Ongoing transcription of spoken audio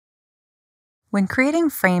When creating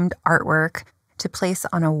framed artwork to place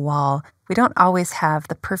on a wall, we don't always have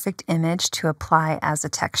the perfect image to apply as a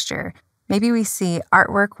texture. Maybe we see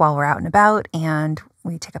artwork while we're out and about and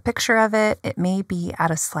we take a picture of it. It may be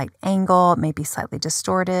at a slight angle, it may be slightly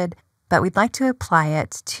distorted, but we'd like to apply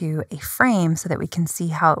it to a frame so that we can see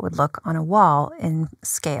how it would look on a wall in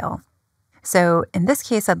scale. So in this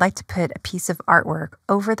case, I'd like to put a piece of artwork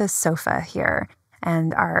over the sofa here,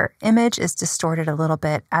 and our image is distorted a little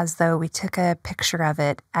bit as though we took a picture of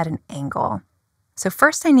it at an angle. So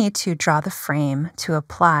first I need to draw the frame to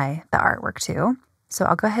apply the artwork to. So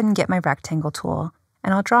I'll go ahead and get my rectangle tool,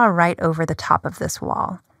 and I'll draw right over the top of this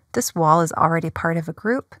wall. This wall is already part of a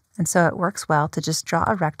group, and so it works well to just draw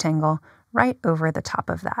a rectangle right over the top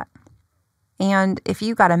of that. And if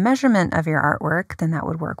you got a measurement of your artwork, then that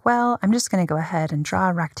would work well. I'm just going to go ahead and draw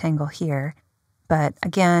a rectangle here. But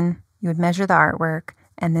again, you would measure the artwork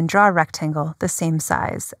and then draw a rectangle the same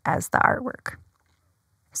size as the artwork.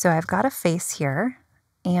 So I've got a face here,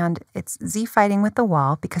 and it's Z-fighting with the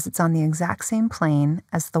wall because it's on the exact same plane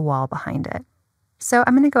as the wall behind it. So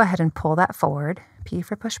I'm going to go ahead and pull that forward, P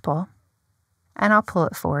for push-pull, and I'll pull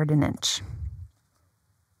it forward an inch.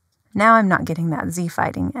 Now I'm not getting that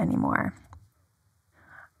Z-fighting anymore.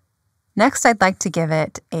 Next, I'd like to give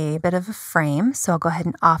it a bit of a frame, so I'll go ahead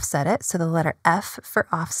and offset it. So the letter F for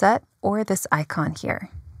offset, or this icon here.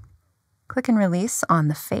 Click and release on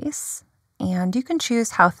the face, and you can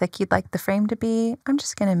choose how thick you'd like the frame to be. I'm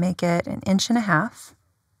just going to make it 1.5 inches,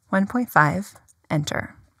 1.5,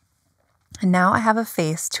 enter. And now I have a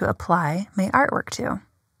face to apply my artwork to.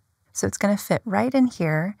 So it's going to fit right in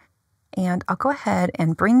here, and I'll go ahead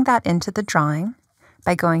and bring that into the drawing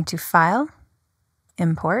by going to File,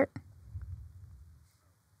 Import.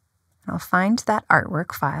 I'll find that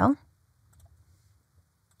artwork file.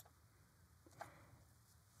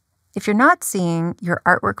 If you're not seeing your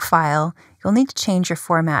artwork file, you'll need to change your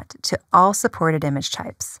format to all supported image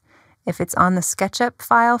types. If it's on the SketchUp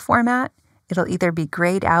file format, it'll either be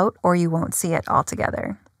grayed out or you won't see it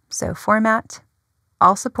altogether. So Format,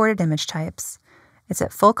 All Supported Image Types. It's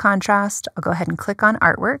at full contrast. I'll go ahead and click on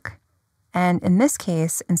Artwork. And in this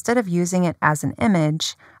case, instead of using it as an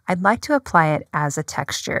image, I'd like to apply it as a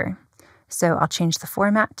texture. So I'll change the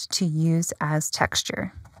format to Use as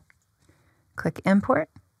Texture. Click Import,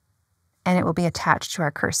 and it will be attached to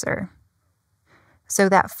our cursor. So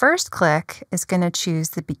that first click is going to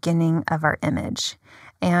choose the beginning of our image.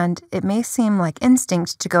 And it may seem like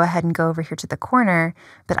instinct to go ahead and go over here to the corner,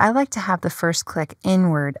 but I like to have the first click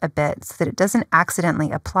inward a bit so that it doesn't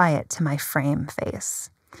accidentally apply it to my frame face.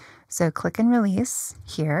 So click and release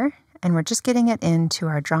here, and we're just getting it into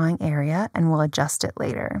our drawing area, and we'll adjust it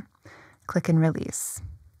later. Click and release.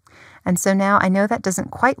 And so now I know that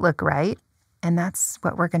doesn't quite look right, and that's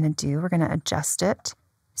what we're going to do. We're going to adjust it.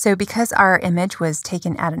 So because our image was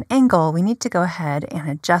taken at an angle, we need to go ahead and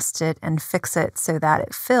adjust it and fix it so that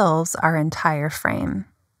it fills our entire frame.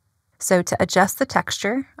 So to adjust the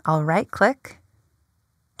texture, I'll right-click,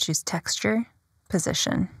 choose Texture,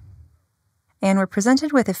 Position. And we're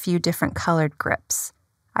presented with a few different colored grips.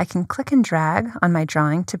 I can click and drag on my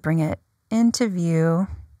drawing to bring it into view.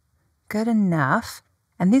 Good enough.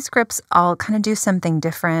 And these grips all kind of do something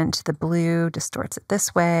different. The blue distorts it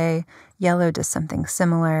this way. Yellow does something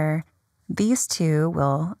similar. These two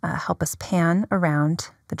will help us pan around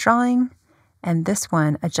the drawing, and this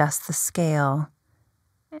one adjusts the scale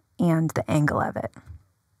and the angle of it.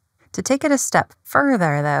 To take it a step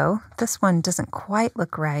further, though, this one doesn't quite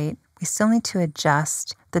look right. We still need to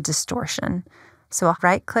adjust the distortion. So I'll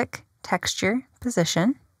right-click, Texture,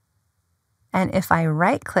 Position. And if I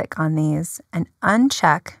right-click on these and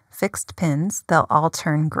uncheck fixed pins, they'll all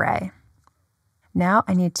turn gray. Now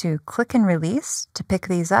I need to click and release to pick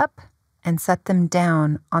these up and set them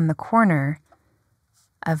down on the corner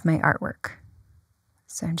of my artwork.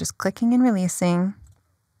 So I'm just clicking and releasing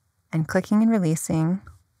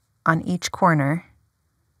on each corner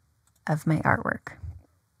of my artwork.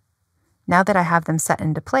 Now that I have them set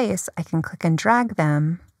into place, I can click and drag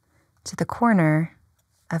them to the corner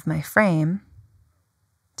of my frame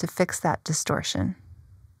to fix that distortion.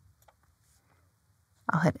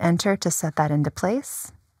 I'll hit Enter to set that into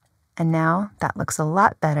place, and now that looks a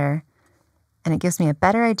lot better, and it gives me a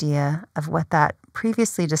better idea of what that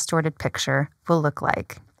previously distorted picture will look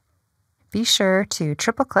like. Be sure to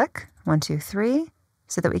triple click 1, 2, 3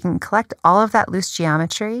 so that we can collect all of that loose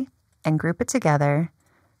geometry and group it together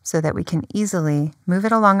so that we can easily move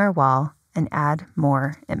it along our wall and add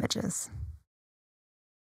more images.